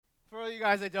you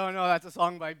guys that don't know, that's a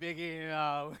song by Biggie.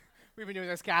 And, we've been doing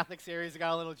this Catholic series. It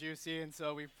got a little juicy, and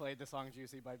so we've played the song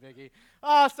Juicy by Biggie.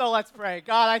 So let's pray.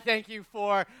 God, I thank you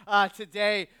for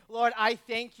today. Lord, I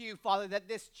thank you, Father, that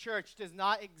this church does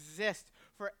not exist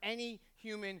for any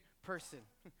human person.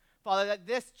 Father, that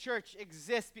this church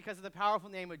exists because of the powerful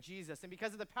name of Jesus. And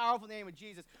because of the powerful name of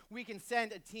Jesus, we can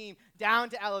send a team down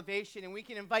to Elevation, and we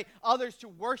can invite others to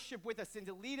worship with us and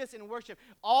to lead us in worship,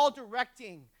 all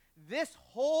directing this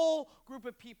whole group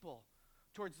of people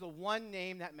towards the one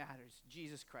name that matters,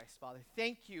 Jesus Christ, Father.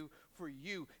 Thank you for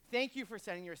you. Thank you for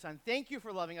sending your Son. Thank you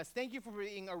for loving us. Thank you for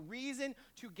being a reason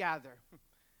to gather.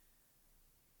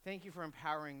 Thank you for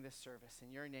empowering this service.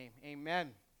 In your name,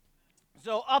 amen.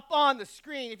 So up on the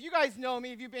screen, if you guys know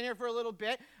me, if you've been here for a little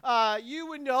bit, you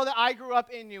would know that I grew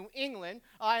up in New England,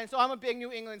 and so I'm a big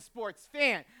New England sports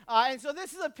fan. And so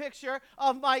this is a picture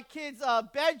of my kids'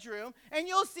 bedroom, and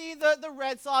you'll see the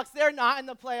Red Sox. They're not in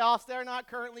the playoffs. They're not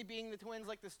currently being the Twins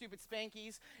like the stupid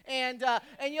Spankies. And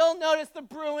you'll notice the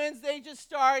Bruins, they just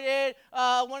started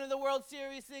one of the World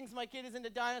Series things. My kid is into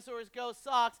dinosaurs, go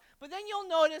Sox. But then you'll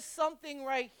notice something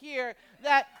right here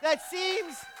that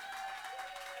seems...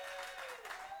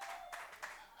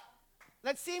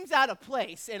 That seems out of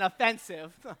place and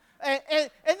offensive. and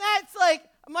that's like,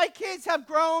 my kids have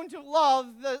grown to love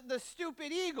the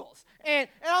stupid Eagles. And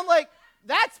I'm like,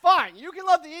 that's fine. You can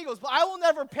love the Eagles, but I will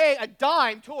never pay a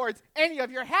dime towards any of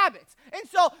your habits. And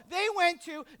so they went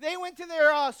to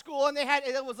their school, and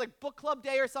it was like book club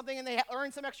day or something, and they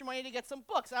earned some extra money to get some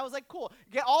books. And I was like, cool,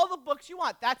 get all the books you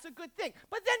want. That's a good thing.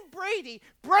 But then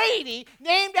Brady,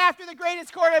 named after the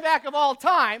greatest quarterback of all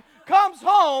time, comes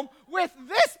home with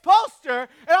this poster,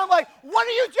 and I'm like, what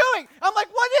are you doing? I'm like,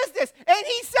 what is this? And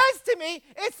he says to me,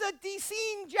 it's a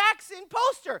DeSean Jackson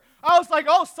poster. I was like,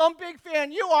 oh, some big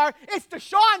fan you are. It's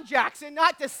Deshaun Jackson,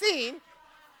 not DeSean.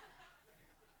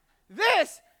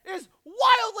 This is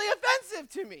wildly offensive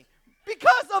to me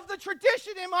because of the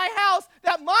tradition in my house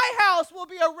that my house will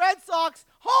be a Red Sox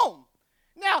home.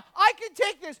 Now, I could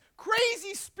take this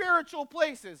crazy spiritual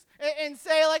places and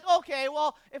say, like, okay,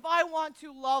 well, if I want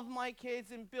to love my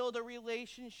kids and build a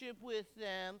relationship with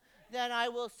them, then I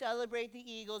will celebrate the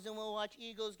Eagles and we'll watch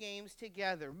Eagles games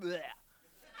together. Blech.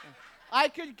 I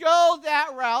could go that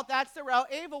route. That's the route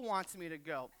Ava wants me to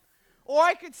go. Or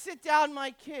I could sit down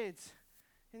my kids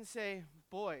and say,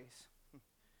 boys,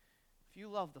 if you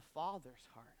love the Father's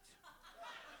heart,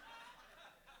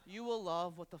 you will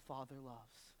love what the Father loves.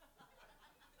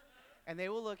 And they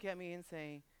will look at me and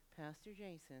say, Pastor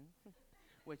Jason,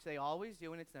 which they always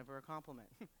do, and it's never a compliment.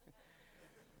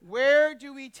 Where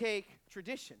do we take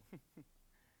tradition?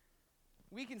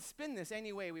 We can spin this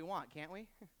any way we want, can't we?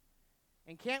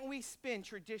 And can't we spin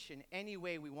tradition any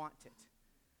way we want it?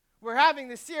 We're having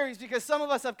this series because some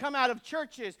of us have come out of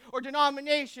churches or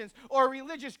denominations or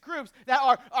religious groups that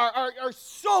are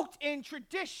soaked in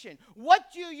tradition. What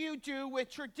do you do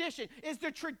with tradition? Is the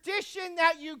tradition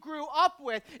that you grew up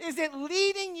with, is it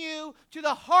leading you to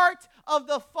the heart of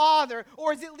the Father,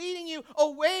 or is it leading you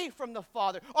away from the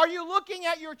Father? Are you looking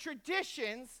at your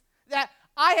traditions that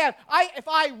if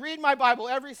I read my Bible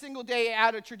every single day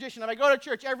out of tradition, if I go to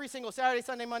church every single Saturday,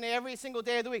 Sunday, Monday, every single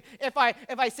day of the week, if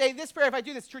I say this prayer, if I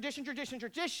do this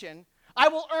tradition, I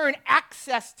will earn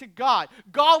access to God.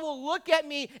 God will look at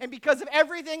me, and because of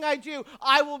everything I do,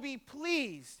 I will be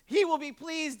pleased. He will be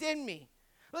pleased in me.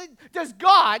 Does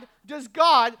God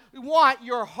want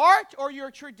your heart or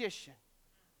your tradition?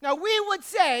 Now, we would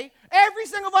say, every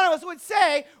single one of us would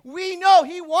say, we know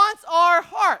He wants our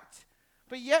heart.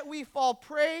 But yet we fall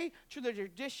prey to the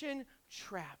tradition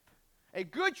trap. A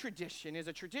good tradition is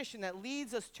a tradition that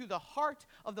leads us to the heart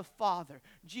of the Father,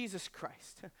 Jesus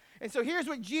Christ. And so here's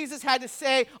what Jesus had to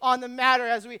say on the matter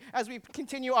as we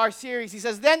continue our series. He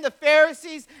says, then the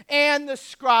Pharisees and the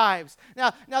scribes.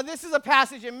 Now this is a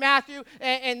passage in Matthew,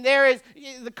 and there is,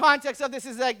 the context of this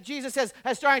is like Jesus has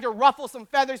starting to ruffle some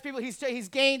feathers. People, he's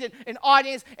gained an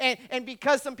audience, and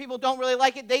because some people don't really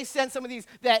like it, they send some of these,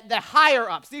 the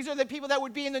higher-ups. These are the people that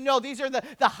would be in the know. These are the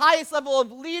highest level of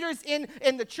leaders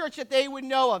in the church that they would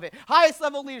know of it. Highest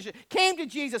level leadership came to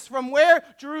Jesus from where?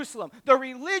 Jerusalem, the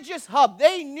religious hub.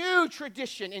 They knew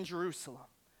tradition in Jerusalem.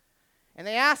 And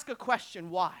they ask a question,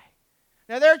 why?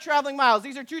 Now they're traveling miles.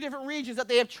 These are two different regions that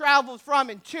they have traveled from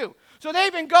and to. So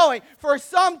they've been going for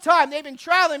some time. They've been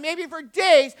traveling maybe for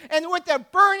days, and with their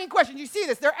burning question, you see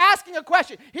this, they're asking a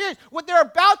question. Here's what they're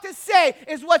about to say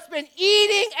is what's been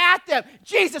eating at them.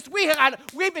 Jesus,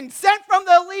 we've been sent from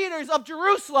the leaders of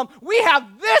Jerusalem. We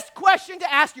have this question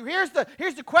to ask you. Here's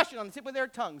the question on the tip of their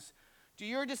tongues. Do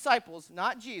your disciples,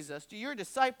 not Jesus,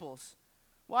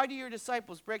 why do your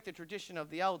disciples break the tradition of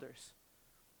the elders?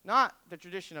 Not the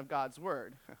tradition of God's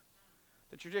word,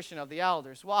 the tradition of the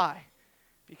elders. Why?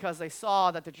 Because they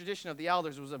saw that the tradition of the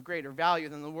elders was of greater value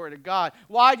than the word of God.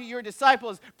 Why do your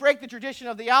disciples break the tradition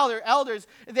of the elders?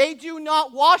 They do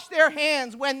not wash their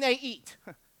hands when they eat.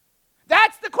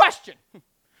 That's the question.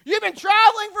 You've been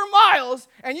traveling for miles,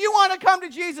 and you want to come to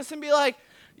Jesus and be like,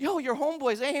 yo, your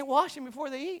homeboys, they ain't washing before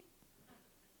they eat.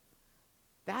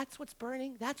 That's what's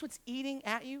burning. That's what's eating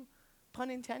at you, pun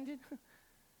intended.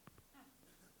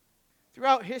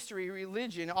 Throughout history,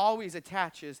 religion always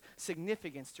attaches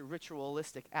significance to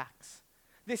ritualistic acts.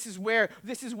 This is where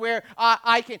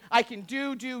I can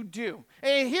do.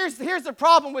 And here's the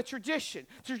problem with tradition.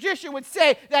 Tradition would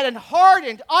say that a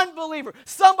hardened unbeliever,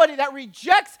 somebody that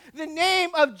rejects the name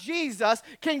of Jesus,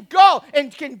 can go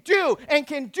and can do,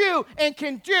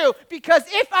 because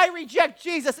if I reject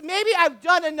Jesus, maybe I've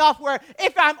done enough where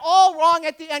if I'm all wrong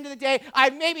at the end of the day, I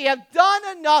maybe have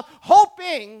done enough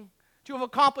hoping to have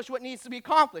accomplished what needs to be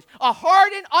accomplished. A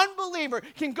hardened unbeliever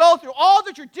can go through all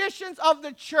the traditions of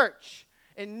the church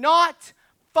and not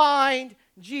find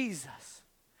Jesus.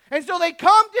 And so they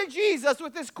come to Jesus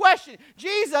with this question.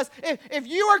 Jesus, if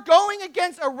you are going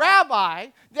against a rabbi,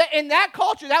 that in that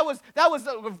culture that was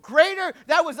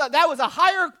a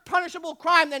higher punishable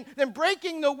crime than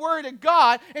breaking the word of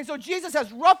God. And so Jesus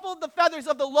has ruffled the feathers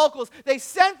of the locals. They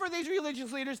send for these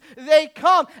religious leaders. They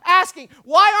come asking,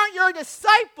 why aren't your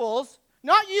disciples,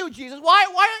 not you, Jesus, why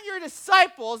aren't your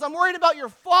disciples, I'm worried about your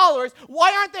followers,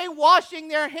 why aren't they washing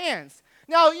their hands?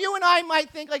 Now, you and I might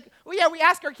think like, well, yeah, we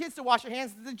ask our kids to wash their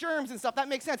hands, the germs and stuff, that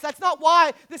makes sense. That's not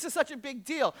why this is such a big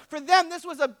deal. For them, this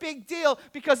was a big deal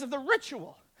because of the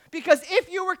ritual. Because if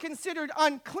you were considered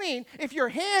unclean, if your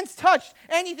hands touched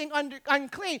anything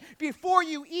unclean, before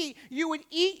you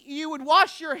would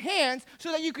wash your hands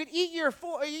so that you could eat your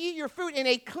food in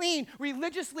a clean,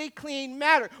 religiously clean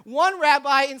manner. One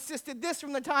rabbi insisted this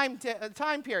from the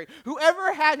time period.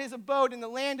 Whoever had his abode in the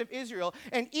land of Israel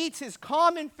and eats his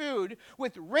common food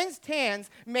with rinsed hands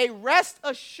may rest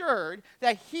assured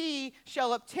that he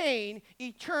shall obtain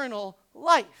eternal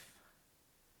life.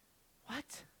 What?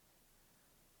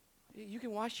 You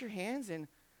can wash your hands and,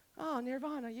 oh,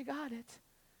 nirvana, you got it.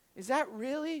 Is that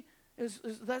really,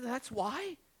 that's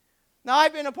why? Now,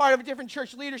 I've been a part of different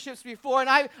church leaderships before,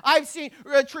 and I've seen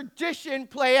a tradition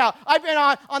play out. I've been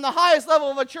on the highest level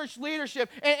of a church leadership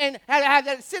and had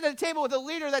to sit at a table with a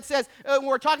leader that says,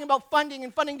 we're talking about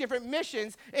funding different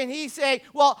missions, and he's saying,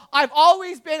 well, I've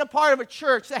always been a part of a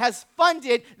church that has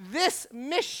funded this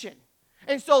mission.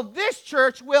 And so this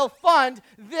church will fund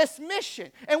this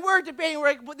mission. And we're debating,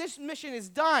 well, this mission is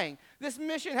dying. This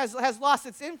mission has lost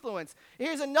its influence.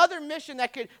 Here's another mission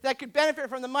that could benefit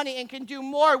from the money and can do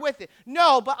more with it.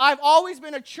 No, but I've always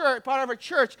been part of a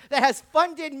church that has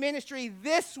funded ministry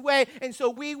this way, and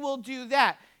so we will do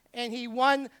that. And he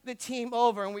won the team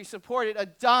over, and we supported a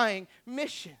dying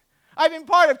mission. I've been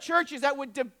part of churches that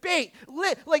would debate,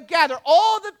 gather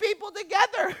all the people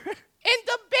together and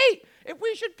debate if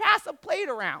we should pass a plate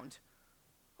around.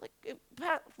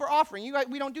 For offering. You guys,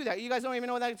 we don't do that. You guys don't even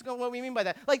know what we mean by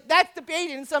that. That's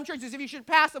debated in some churches if you should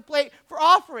pass a plate for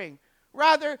offering.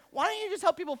 Rather, why don't you just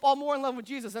help people fall more in love with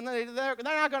Jesus, and they're going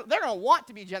to want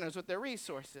to be generous with their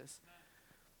resources.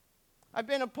 I've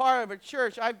been a part of a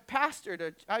church. I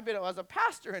was a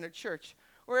pastor in a church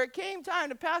where it came time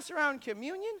to pass around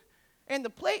communion and the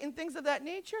plate and things of that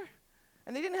nature,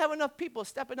 and they didn't have enough people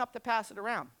stepping up to pass it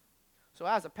around. So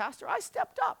as a pastor, I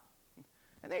stepped up,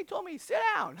 and they told me, sit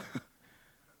down,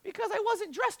 because I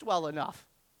wasn't dressed well enough.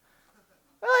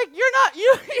 They're like,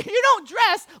 you don't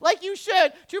dress like you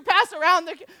should to pass around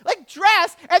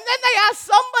dress, and then they asked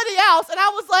somebody else, and I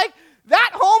was like,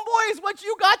 that homeboy is what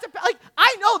you got to,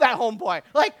 I know that homeboy,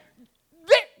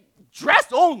 dress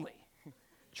only.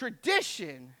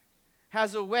 Tradition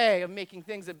has a way of making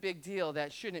things a big deal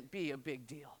that shouldn't be a big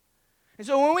deal. And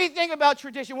so when we think about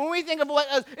tradition, when we think of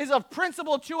what is of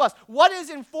principle to us, what is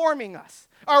informing us?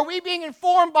 Are we being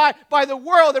informed by the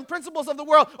world and principles of the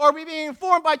world? Or are we being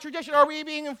informed by tradition? Or are we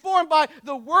being informed by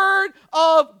the Word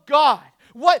of God?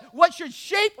 What should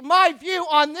shape my view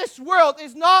on this world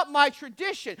is not my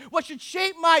tradition. What should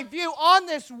shape my view on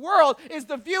this world is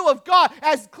the view of God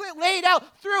as laid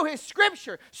out through His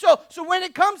Scripture. So when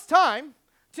it comes time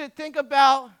to think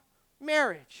about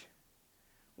marriage,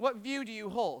 what view do you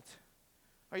hold?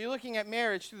 Are you looking at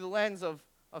marriage through the lens of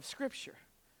Scripture?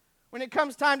 When it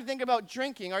comes time to think about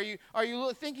drinking, are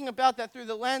you thinking about that through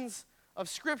the lens of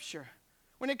Scripture?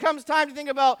 When it comes time to think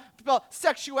about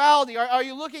sexuality, are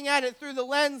you looking at it through the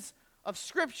lens of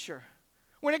Scripture?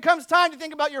 When it comes time to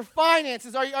think about your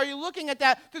finances, are you looking at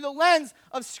that through the lens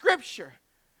of Scripture?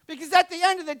 Because at the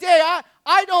end of the day,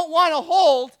 I don't want to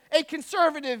hold a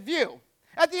conservative view.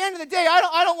 At the end of the day,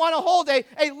 I don't want to hold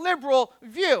a liberal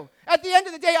view. At the end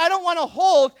of the day, I don't want to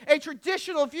hold a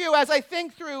traditional view as I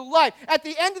think through life. At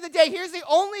the end of the day, here's the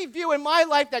only view in my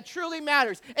life that truly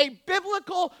matters, a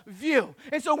biblical view.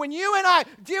 And so when you and I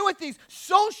deal with these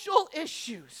social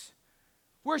issues,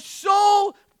 we're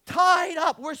so tied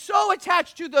up, we're so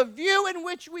attached to the view in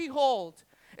which we hold.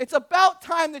 It's about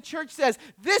time the church says,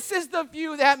 this is the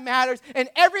view that matters, and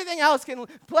everything else can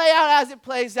play out as it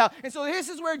plays out. And so this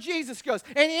is where Jesus goes.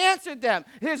 And he answered them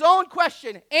his own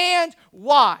question, and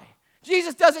why?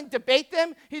 Jesus doesn't debate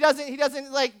them. He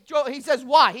says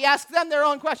why. He asks them their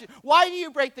own question. Why do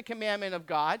you break the commandment of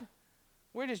God?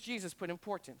 Where does Jesus put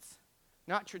importance?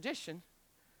 Not tradition,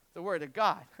 the word of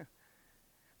God.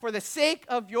 For the sake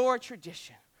of your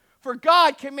tradition. For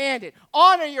God commanded,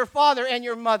 honor your father and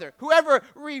your mother. Whoever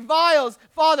reviles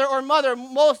father or mother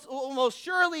most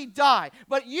surely die.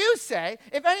 But you say,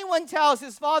 if anyone tells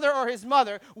his father or his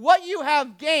mother, what you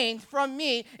have gained from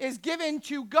me is given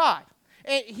to God.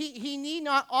 And he need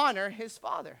not honor his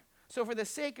father. So for the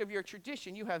sake of your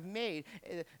tradition, you have made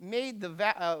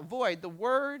void the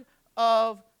word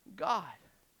of God.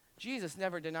 Jesus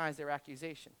never denies their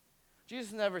accusation.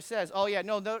 Jesus never says, oh yeah,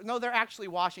 no, they're actually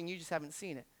washing, you just haven't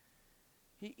seen it.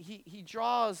 He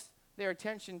draws their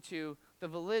attention to the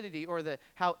validity or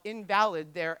how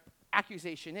invalid their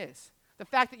accusation is. The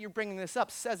fact that you're bringing this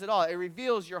up says it all. It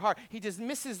reveals your heart. He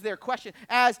dismisses their question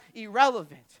as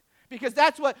irrelevant because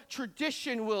that's what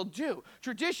tradition will do.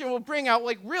 Tradition will bring out,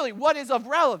 really what is of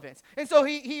relevance. And so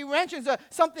he mentions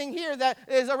something here that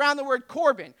is around the word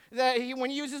Corban. When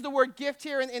he uses the word gift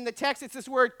here in the text, it's this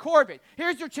word Corban.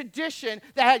 Here's the tradition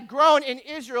that had grown in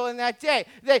Israel in that day.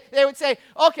 They would say,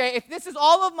 okay, if this is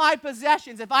all of my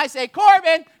possessions, if I say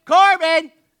Corban,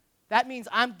 that means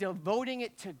I'm devoting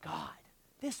it to God.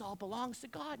 This all belongs to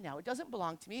God now. It doesn't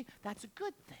belong to me. That's a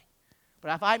good thing.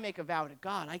 But if I make a vow to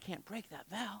God, I can't break that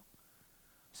vow.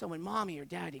 So when mommy or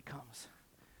daddy comes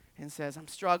and says, I'm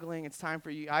struggling, it's time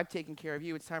for you, I've taken care of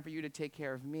you, it's time for you to take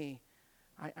care of me.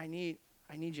 I need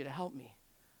you to help me.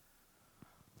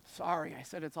 Sorry, I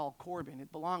said it's all Corban.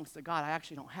 It belongs to God. I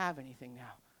actually don't have anything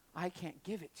now. I can't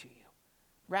give it to you.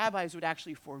 Rabbis would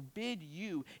actually forbid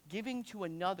you giving to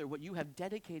another what you have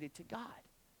dedicated to God.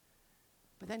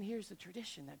 But then here's the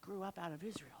tradition that grew up out of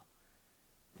Israel.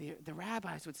 The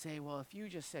rabbis would say, well, if you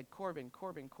just said Corban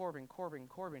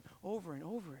over and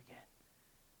over again,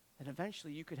 then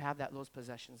eventually you could have those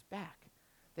possessions back.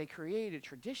 They created a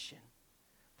tradition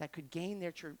that could gain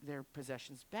their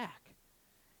possessions back.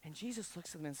 And Jesus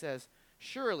looks at them and says,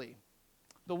 surely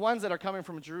the ones that are coming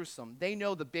from Jerusalem, they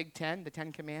know the Big Ten, the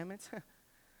 10 Commandments.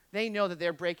 They know that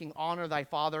they're breaking honor thy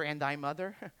father and thy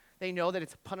mother. They know that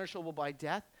it's punishable by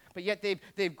death. But yet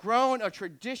they've grown a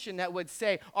tradition that would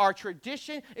say our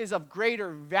tradition is of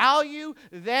greater value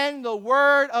than the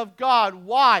word of God.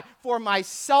 Why? For my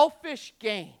selfish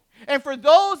gain. And for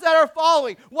those that are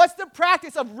following, what's the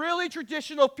practice of really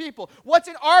traditional people? What's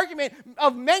an argument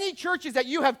of many churches that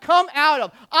you have come out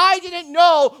of? I didn't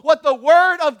know what the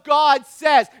Word of God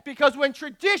says. Because when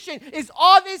tradition is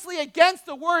obviously against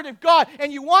the Word of God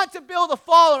and you want to build a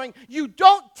following, you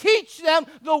don't teach them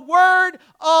the Word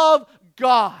of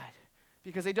God.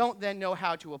 Because they don't then know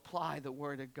how to apply the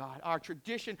Word of God. Our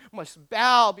tradition must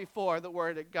bow before the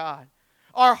Word of God.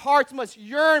 Our hearts must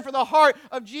yearn for the heart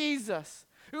of Jesus.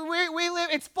 We live,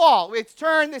 it's fall. It's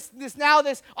turned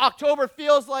this October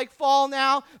feels like fall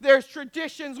now. There's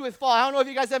traditions with fall. I don't know if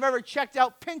you guys have ever checked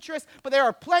out Pinterest, but there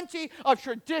are plenty of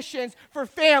traditions for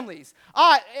families.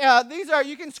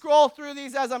 You can scroll through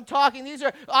these as I'm talking.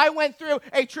 I went through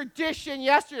a tradition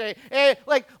yesterday,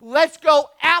 let's go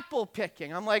apple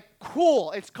picking. I'm like,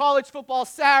 cool. It's college football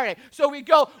Saturday. So we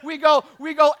go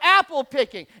apple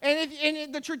picking.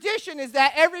 And the tradition is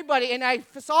that everybody, and I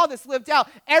saw this lived out,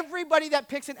 everybody that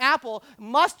picks an apple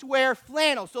must wear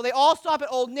flannel. So they all stop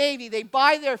at Old Navy, they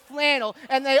buy their flannel,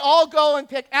 and they all go and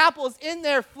pick apples in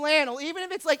their flannel. Even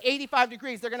if it's 85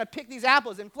 degrees, they're going to pick these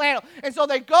apples in flannel. And so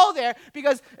they go there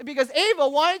because Ava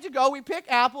wanted to go. We pick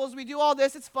apples, we do all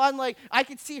this. It's fun. I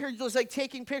could see her just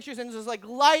taking pictures and just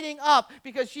lighting up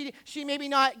because she maybe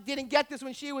didn't get this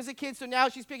when she was a kid, so now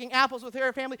she's picking apples with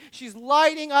her family. She's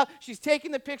lighting up. She's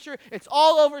taking the picture. It's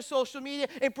all over social media.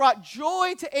 It brought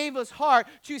joy to Ava's heart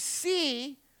to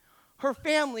see her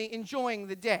family enjoying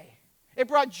the day. It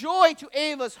brought joy to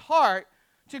Ava's heart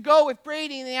to go with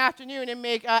Brady in the afternoon and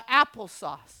make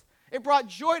applesauce. It brought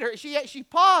joy to her. She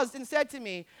paused and said to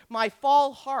me, my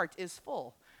fall heart is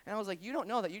full. And I was like, you don't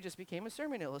know that you just became a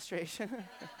sermon illustration.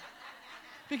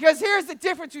 Because here's the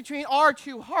difference between our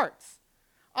two hearts.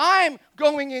 I'm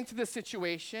going into the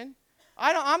situation.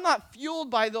 I'm not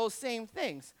fueled by those same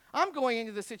things. I'm going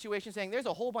into the situation saying there's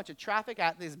a whole bunch of traffic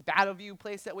at this Battle View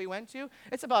place that we went to.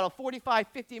 It's about a 45,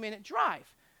 50-minute drive.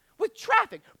 With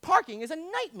traffic, parking is a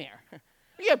nightmare.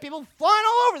 You have people flying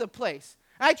all over the place.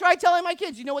 And I tried telling my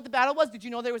kids, you know what the battle was? Did you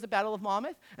know there was a Battle of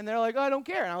Monmouth? And they're like, oh, I don't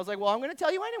care. And I was like, well, I'm going to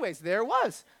tell you anyways. There it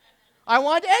was. I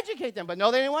wanted to educate them, but no,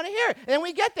 they didn't want to hear it. And then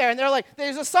we get there, and they're like,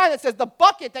 there's a sign that says the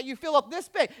bucket that you fill up this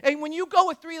big. And when you go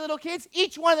with 3 little kids,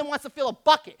 each one of them wants to fill a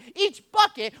bucket. Each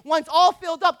bucket, once all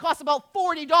filled up, costs about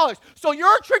 $40. So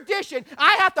your tradition,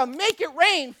 I have to make it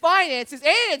rain finances,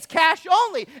 and it's cash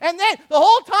only. And then the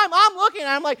whole time I'm looking,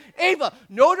 and I'm like, Ava,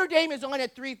 Notre Dame is on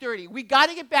at 3:30. We got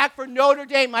to get back for Notre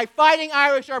Dame. My Fighting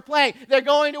Irish are playing. They're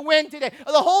going to win today.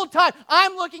 The whole time,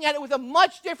 I'm looking at it with a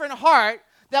much different heart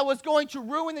that was going to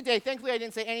ruin the day. Thankfully, I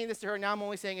didn't say any of this to her. Now I'm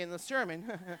only saying it in the sermon.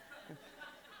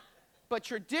 But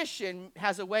tradition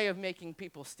has a way of making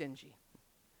people stingy.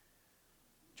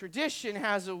 Tradition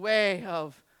has a way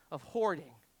of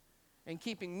hoarding and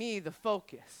keeping me the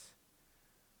focus.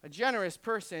 A generous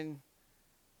person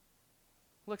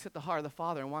looks at the heart of the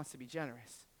Father and wants to be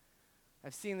generous.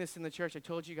 I've seen this in the church. I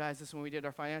told you guys this when we did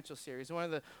our financial series. One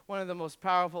of the most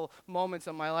powerful moments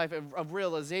of my life of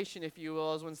realization, if you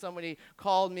will, is when somebody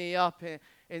called me up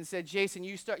and said, Jason,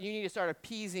 you need to start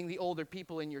appeasing the older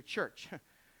people in your church.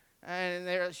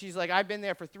 And she's like, I've been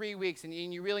there for 3 weeks, and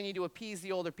you really need to appease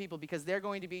the older people because they're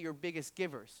going to be your biggest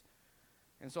givers.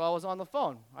 And so I was on the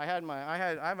phone. I have an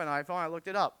iPhone. I looked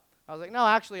it up. I was like, no,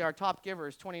 actually, our top giver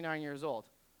is 29 years old.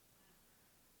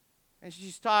 And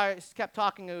she kept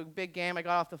talking a big game. I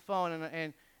got off the phone,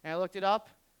 and I looked it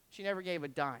up. She never gave a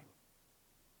dime.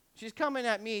 She's coming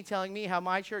at me, telling me how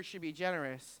my church should be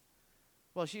generous.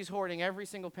 Well, she's hoarding every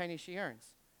single penny she earns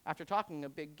after talking a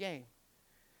big game.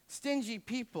 Stingy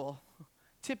people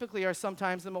typically are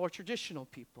sometimes the more traditional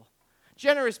people.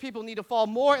 Generous people need to fall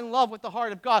more in love with the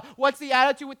heart of God. What's the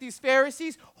attitude with these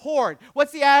Pharisees? Hoard.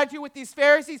 What's the attitude with these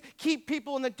Pharisees? Keep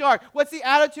people in the dark. What's the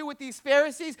attitude with these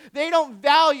Pharisees? They don't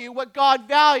value what God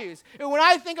values. And when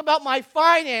I think about my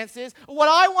finances, what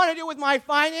I want to do with my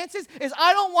finances is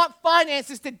I don't want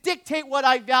finances to dictate what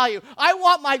I value. I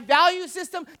want my value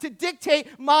system to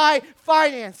dictate my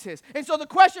finances. And so the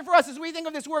question for us as we think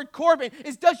of this word Corban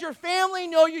is, does your family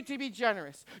know you to be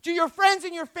generous? Do your friends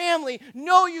in your family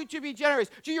know you to be generous?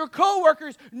 Do your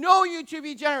coworkers know you to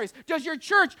be generous? Does your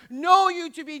church know you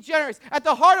to be generous? At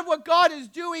the heart of what God is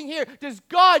doing here, does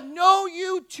God know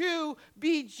you to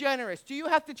be generous? Do you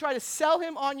have to try to sell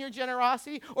him on your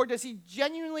generosity, or does he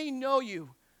genuinely know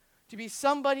you to be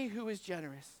somebody who is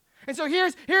generous? And so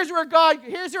here's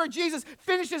where Jesus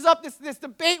finishes up this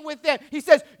debate with them. He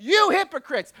says, you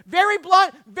hypocrites, very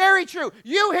blunt, very true.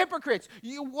 You hypocrites,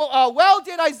 well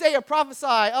did Isaiah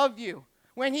prophesy of you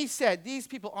when he said, these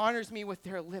people honors me with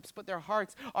their lips, but their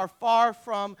hearts are far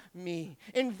from me.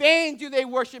 In vain do they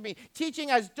worship me, teaching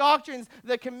as doctrines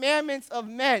the commandments of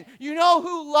men. You know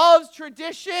who loves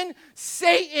tradition?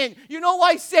 Satan. You know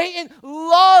why Satan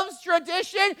loves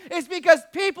tradition? It's because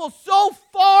people so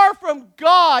far from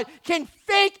God can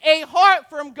fake a heart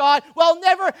from God while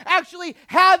never actually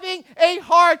having a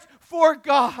heart for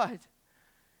God.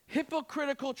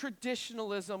 Hypocritical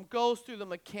traditionalism goes through the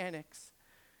mechanics.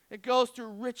 It goes through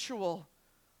ritual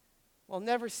while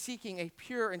never seeking a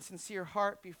pure and sincere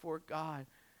heart before God.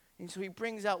 And so he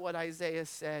brings out what Isaiah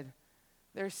said.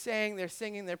 They're saying, they're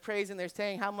singing, they're praising, they're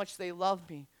saying how much they love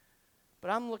me.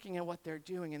 But I'm looking at what they're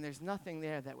doing, and there's nothing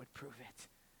there that would prove it.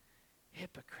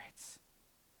 Hypocrites.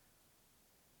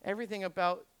 Everything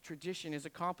about tradition is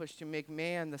accomplished to make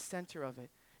man the center of it.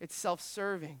 It's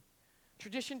self-serving.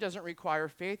 Tradition doesn't require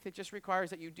faith. It just requires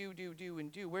that you do,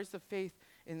 and do. Where's the faith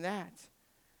in that?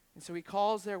 And so he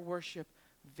calls their worship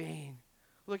vain.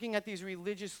 Looking at these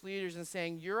religious leaders and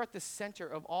saying, you're at the center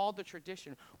of all the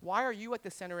tradition. Why are you at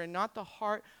the center and not the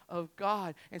heart of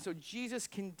God? And so Jesus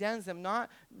condemns them, not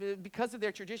because of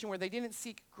their tradition where they didn't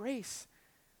seek grace.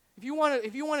 If you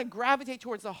want to gravitate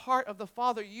towards the heart of the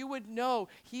Father, you would know,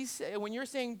 he said, when you're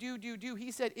saying do,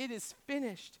 he said it is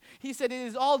finished. He said it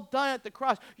is all done at the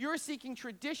cross. You're seeking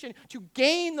tradition to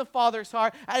gain the Father's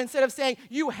heart, and instead of saying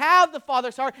you have the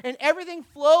Father's heart and everything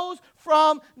flows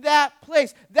from that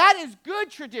place. That is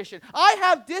good tradition. I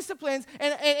have disciplines,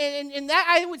 and that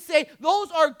I would say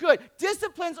those are good.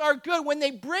 Disciplines are good when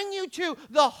they bring you to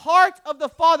the heart of the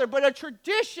Father, but a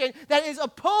tradition that is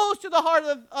opposed to the heart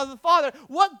of the Father,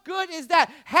 what good is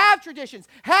that? Have traditions,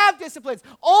 have disciplines,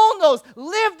 own those,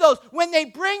 live those when they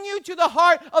bring you to the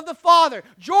heart of the Father.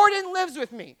 Jordan lives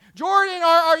with me. Jordan,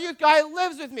 our youth guy,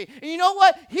 lives with me. And you know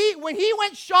what? When he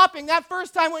went shopping that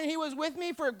first time when he was with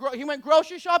me, he went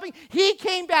grocery shopping, he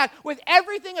came back with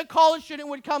everything a college student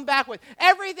would come back with.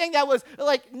 Everything that was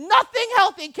like nothing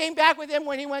healthy came back with him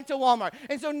when he went to Walmart.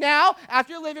 And so now,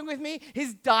 after living with me,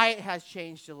 his diet has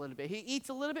changed a little bit. He eats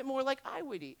a little bit more like I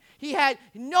would eat. He had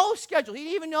no schedule. He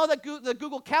didn't even know that the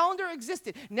Google Calendar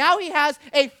existed. Now he has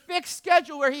a fixed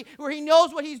schedule where he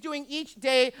knows what he's doing each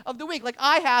day of the week. Like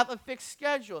I have a fixed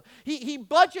schedule. He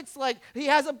budgets like he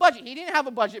has a budget. He didn't have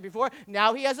a budget before.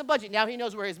 Now he has a budget. Now he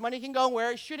knows where his money can go and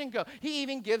where it shouldn't go. He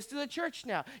even gives to the church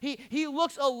now. He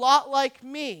looks a lot like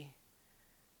me.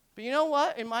 But you know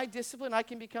what? In my discipline, I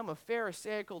can become a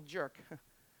pharisaical jerk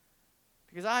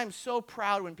because I'm so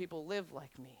proud when people live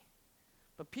like me.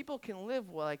 But people can live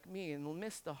like me and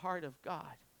miss the heart of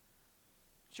God.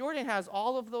 Jordan has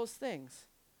all of those things,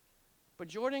 but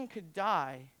Jordan could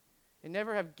die and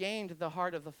never have gained the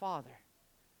heart of the Father.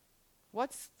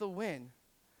 What's the win?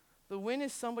 The win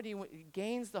is somebody who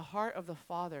gains the heart of the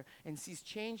Father and sees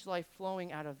changed life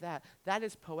flowing out of that. That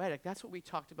is poetic. That's what we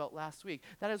talked about last week.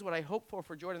 That is what I hope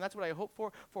for Jordan. That's what I hope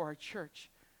for our church.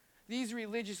 These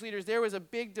religious leaders, there was a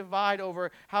big divide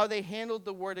over how they handled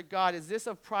the Word of God. Is this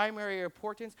of primary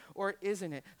importance or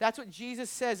isn't it? That's what Jesus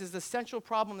says is the central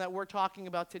problem that we're talking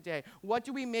about today. What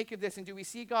do we make of this? And do we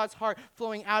see God's heart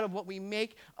flowing out of what we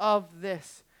make of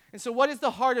this? And so what is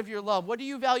the heart of your love? What do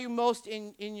you value most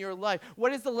in your life?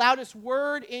 What is the loudest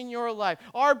word in your life?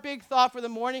 Our big thought for the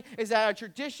morning is that a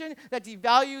tradition that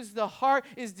devalues the heart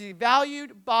is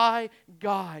devalued by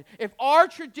God. If our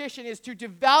tradition is to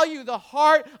devalue the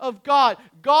heart of God,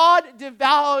 God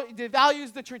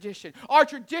devalues the tradition. Our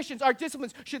traditions, our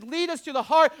disciplines should lead us to the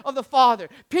heart of the Father.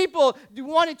 People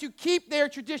wanted to keep their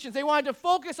traditions. They wanted to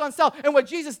focus on self. And what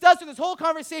Jesus does through this whole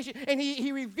conversation, and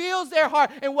he reveals their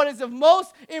heart and what is of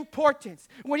most importance.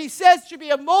 What he says should be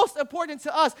of most importance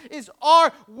to us is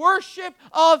our worship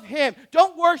of him.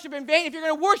 Don't worship in vain. If you're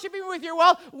going to worship me with your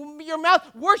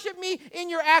mouth, worship me in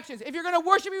your actions. If you're going to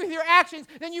worship me with your actions,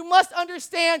 then you must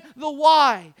understand the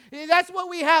why. That's what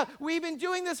we have. We've been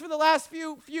doing this for the last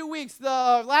few weeks,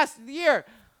 the last year.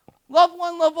 Love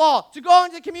one, love all. To go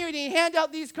into the community and hand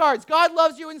out these cards. God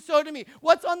loves you and so do me.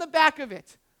 What's on the back of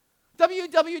it?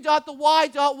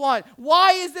 www.thewhy.one.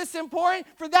 Why is this important?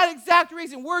 For that exact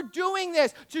reason. We're doing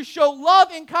this to show love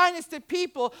and kindness to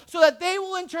people so that they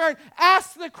will in turn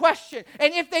ask the question.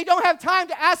 And if they don't have time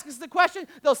to ask us the question,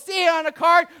 they'll see it on a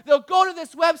card, they'll go to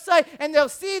this website, and they'll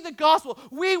see the gospel.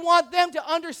 We want them to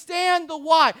understand the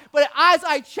why. But as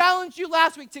I challenged you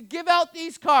last week to give out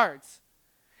these cards,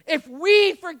 if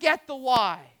we forget the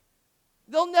why,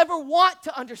 they'll never want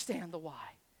to understand the why.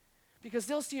 Because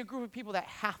they'll see a group of people that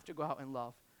have to go out and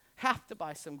love, have to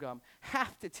buy some gum,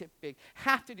 have to tip big,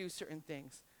 have to do certain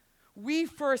things. We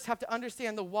first have to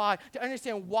understand the why, to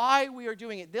understand why we are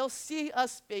doing it. They'll see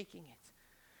us baking it.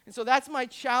 And so that's my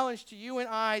challenge to you and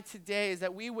I today, is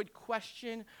that we would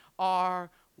question our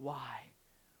why.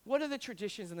 What are the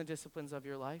traditions and the disciplines of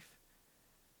your life?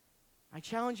 I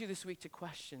challenge you this week to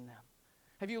question them.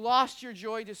 Have you lost your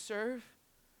joy to serve?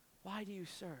 Why do you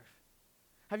serve?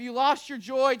 Have you lost your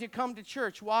joy to come to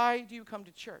church? Why do you come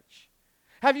to church?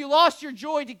 Have you lost your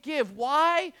joy to give?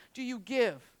 Why do you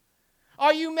give?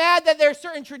 Are you mad that there are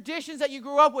certain traditions that you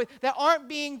grew up with that aren't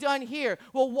being done here?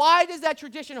 Well, why does that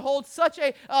tradition hold such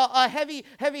a heavy,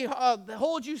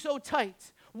 hold you so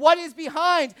tight? What is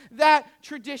behind that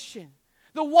tradition?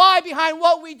 The why behind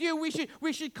what we do, we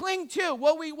should cling to.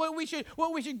 What we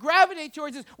should gravitate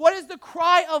towards is, what is the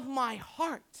cry of my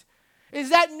heart?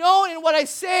 Is that known in what I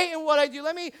say and what I do?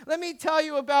 Let me tell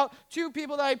you about two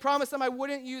people that I promised them I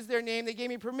wouldn't use their name. They gave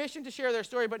me permission to share their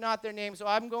story, but not their name. So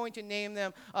I'm going to name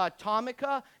them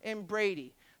Tomika and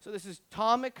Brady. So this is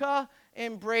Tomika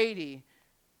and Brady.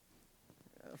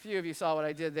 A few of you saw what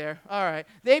I did there. All right.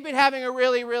 They've been having a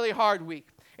really, really hard week.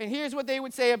 And here's what they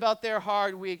would say about their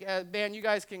hard week. Man, you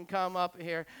guys can come up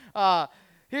here.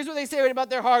 Here's what they say about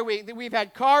their hard week. We've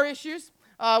had car issues.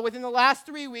 Within the last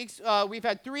 3 weeks, we've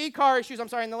had 3 car issues,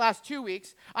 in the last 2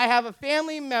 weeks. I have a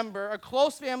family member, a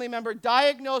close family member,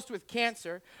 diagnosed with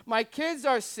cancer. My kids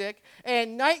are sick,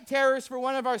 and night terrors for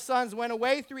one of our sons went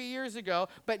away 3 years ago,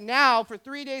 but now, for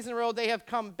 3 days in a row, they have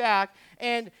come back.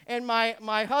 And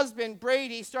my husband,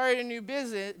 Brady, started a new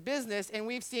business, and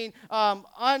we've seen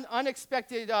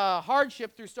unexpected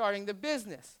hardship through starting the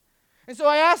business. And so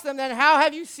I asked them then, how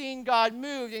have you seen God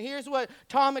move? And here's what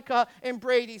Tomika and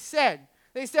Brady said.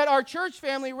 They said, our church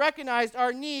family recognized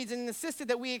our needs and insisted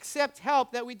that we accept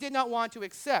help that we did not want to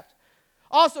accept.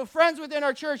 Also, friends within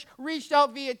our church reached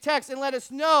out via text and let us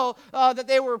know that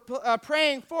they were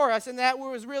praying for us, and that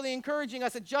was really encouraging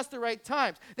us at just the right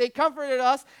times. They comforted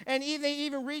us, and they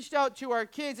even reached out to our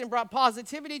kids and brought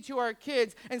positivity to our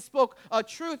kids and spoke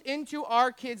truth into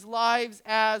our kids' lives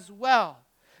as well.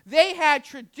 They had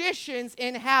traditions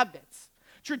and habits.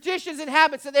 Traditions and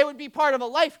habits that they would be part of a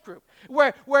life group.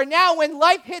 Where now when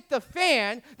life hit the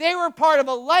fan, they were part of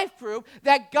a life group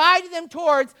that guided them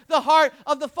towards the heart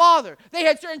of the Father. They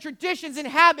had certain traditions and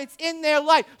habits in their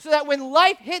life so that when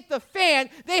life hit the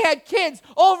fan, they had kids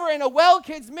over in a Well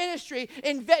Kids ministry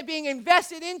being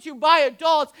invested into by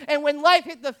adults. And when life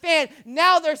hit the fan,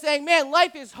 now they're saying, man,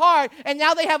 life is hard. And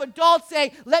now they have adults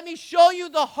saying, let me show you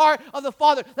the heart of the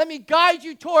Father. Let me guide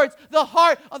you towards the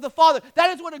heart of the Father. That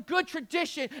is what a good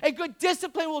tradition, a good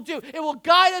discipline will do. It will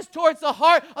guide us towards the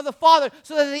heart of the Father,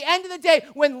 so that at the end of the day,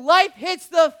 when life hits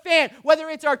the fan, whether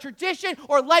it's our tradition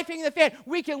or life hitting the fan,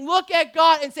 we can look at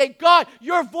God and say, God,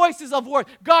 your voice is of worth.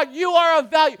 God, you are of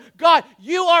value. God,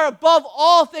 you are above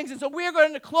all things. And so we're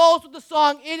going to close with the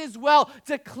song, It Is Well,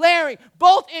 declaring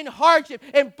both in hardship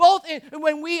and both in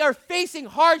when we are facing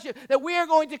hardship, that we are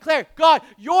going to declare, God,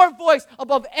 your voice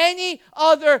above any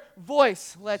other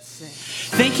voice. Let's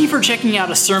sing. Thank you for checking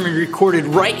out a sermon recorded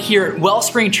right here at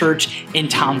Wellspring Church in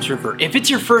Toms River. If it's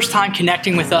your first time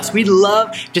connecting with us, we'd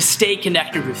love to stay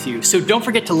connected with you. So don't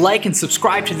forget to like and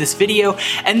subscribe to this video.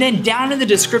 And then down in the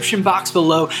description box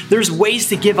below, there's ways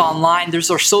to give online. There's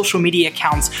our social media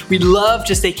accounts. We'd love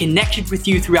to stay connected with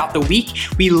you throughout the week.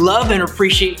 We love and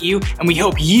appreciate you, and we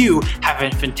hope you have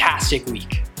a fantastic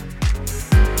week.